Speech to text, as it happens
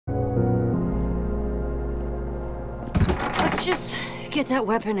Let's just get that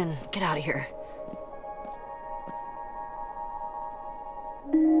weapon and get out of here.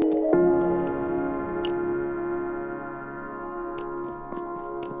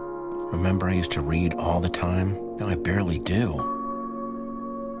 Remember I used to read all the time? Now I barely do.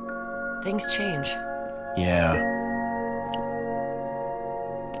 Things change. Yeah.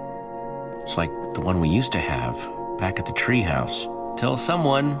 It's like the one we used to have, back at the treehouse. Till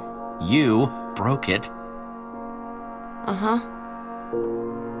someone, you, broke it. Uh-huh.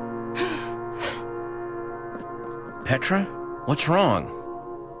 Petra? What's wrong?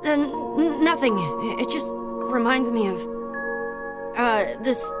 Nothing. It just reminds me of...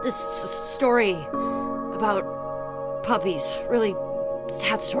 this story about puppies. Really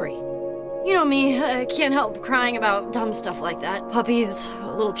sad story. You know me, I can't help crying about dumb stuff like that. Puppies,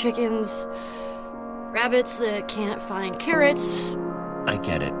 little chickens, rabbits that can't find carrots. I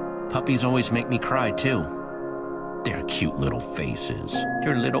get it. Puppies always make me cry, too. Their cute little faces.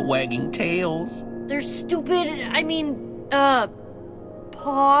 Their little wagging tails. They're stupid,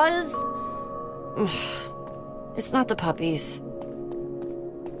 paws? It's not the puppies.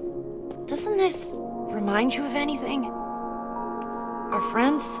 Doesn't this remind you of anything? Our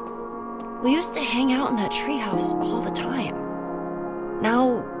friends? We used to hang out in that treehouse all the time.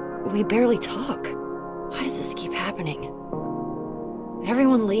 Now, we barely talk. Why does this keep happening?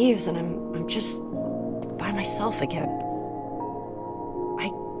 Everyone leaves and I'm just by myself again. I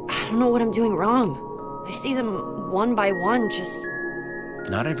don't know what I'm doing wrong. I see them one by one, just...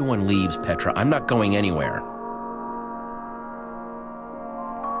 Not everyone leaves, Petra. I'm not going anywhere.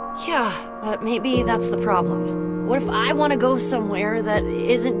 Yeah, but maybe that's the problem. What if I want to go somewhere that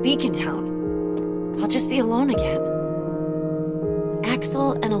isn't Beacon Town? I'll just be alone again.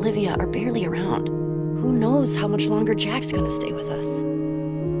 Axel and Olivia are barely around. Who knows how much longer Jack's gonna stay with us?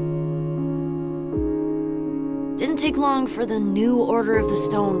 Didn't take long for the new Order of the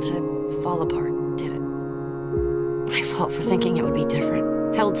Stone to fall apart, did it? My fault for thinking it would be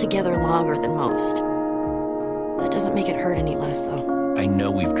different. Held together longer than most. That doesn't make it hurt any less, though. I know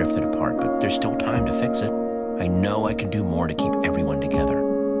we've drifted apart, but there's still time to fix it. I know I can do more to keep everyone together.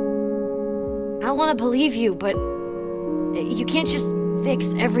 I want to believe you, but you can't just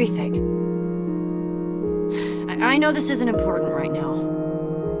fix everything. I know this isn't important right now.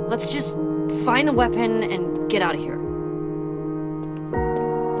 Let's just find the weapon and get out of here.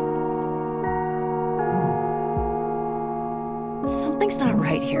 Something's not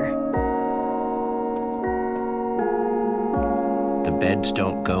right here. The beds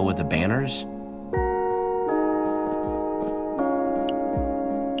don't go with the banners?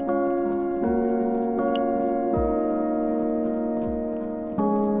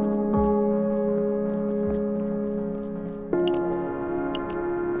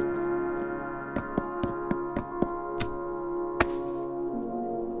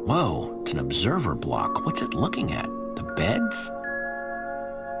 Whoa, it's an observer block. What's it looking at? The beds?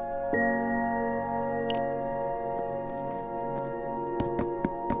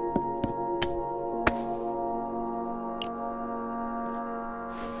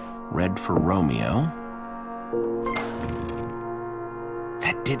 Red for Romeo.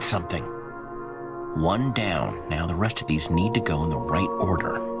 That did something. One down. Now the rest of these need to go in the right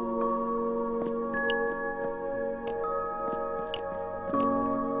order.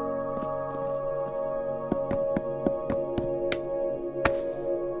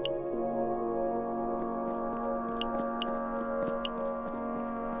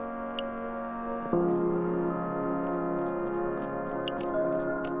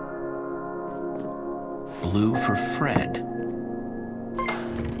 Blue for Fred.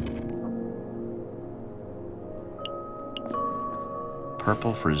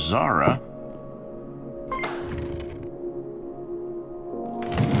 Purple for Zara.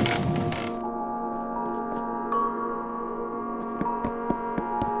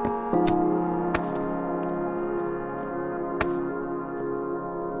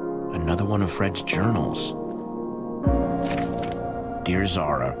 Another one of Fred's journals. Dear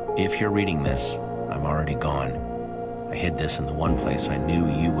Zara, if you're reading this, I'm already gone. I hid this in the one place I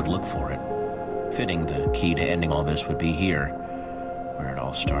knew you would look for it. Fitting the key to ending all this would be here, where it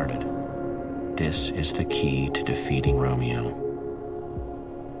all started. This is the key to defeating Romeo.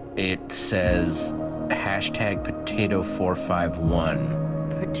 It says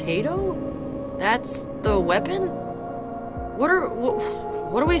 #Potato451. Potato? That's the weapon? What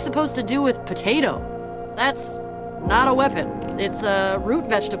are we supposed to do with potato? That's not a weapon. It's a root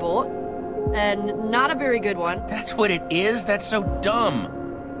vegetable. And not a very good one. That's what it is? That's so dumb.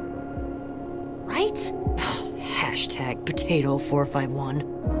 Right? #Potato451.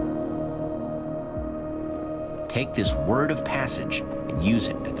 Take this word of passage and use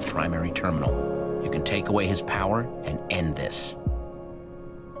it at the primary terminal. You can take away his power and end this.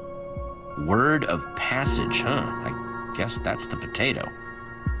 Word of passage, huh? I guess that's the potato.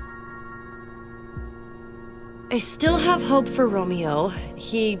 I still have hope for Romeo.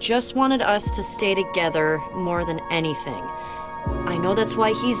 He just wanted us to stay together more than anything. I know that's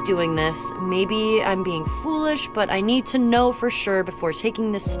why he's doing this. Maybe I'm being foolish, but I need to know for sure before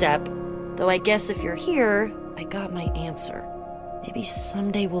taking this step. Though I guess if you're here, I got my answer. Maybe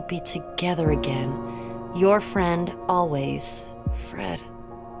someday we'll be together again. Your friend, always, Fred.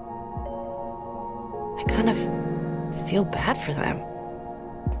 I kind of feel bad for them.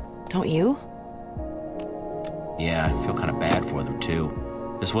 Don't you? Yeah, I feel kind of bad for them,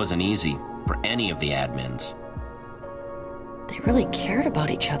 too. This wasn't easy for any of the admins. They really cared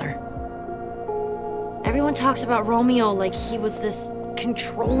about each other. Everyone talks about Romeo like he was this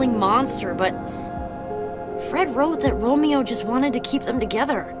controlling monster, but Fred wrote that Romeo just wanted to keep them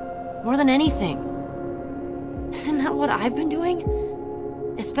together, more than anything. Isn't that what I've been doing?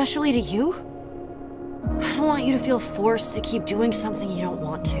 Especially to you? I don't want you to feel forced to keep doing something you don't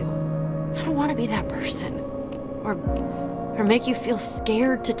want to. I don't want to be that person. Or make you feel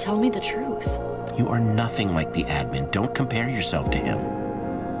scared to tell me the truth. You are nothing like the admin. Don't compare yourself to him.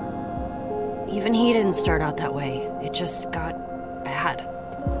 Even he didn't start out that way. It just got bad.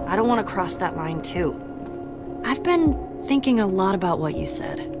 I don't want to cross that line too. I've been thinking a lot about what you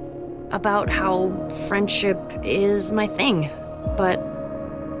said. About how friendship is my thing. But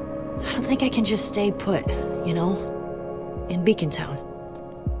I don't think I can just stay put, you know? In Beacon Town.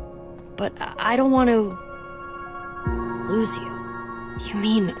 But I don't want to lose you. You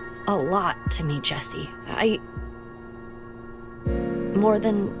mean a lot to me, Jesse. More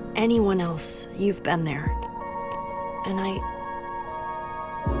than anyone else, you've been there. And I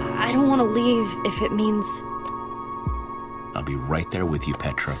don't want to leave if it means... I'll be right there with you,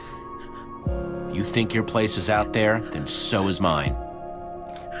 Petra. If you think your place is out there, then so is mine.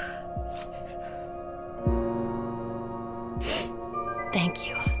 Thank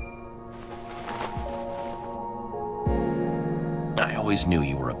you. I always knew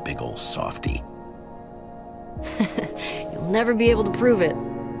you were a big old softy. You'll never be able to prove it.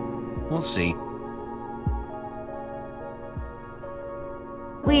 We'll see.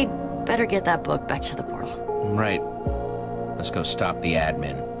 We'd better get that book back to the portal. Right. Let's go stop the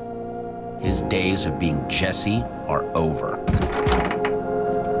admin. His days of being Jesse are over.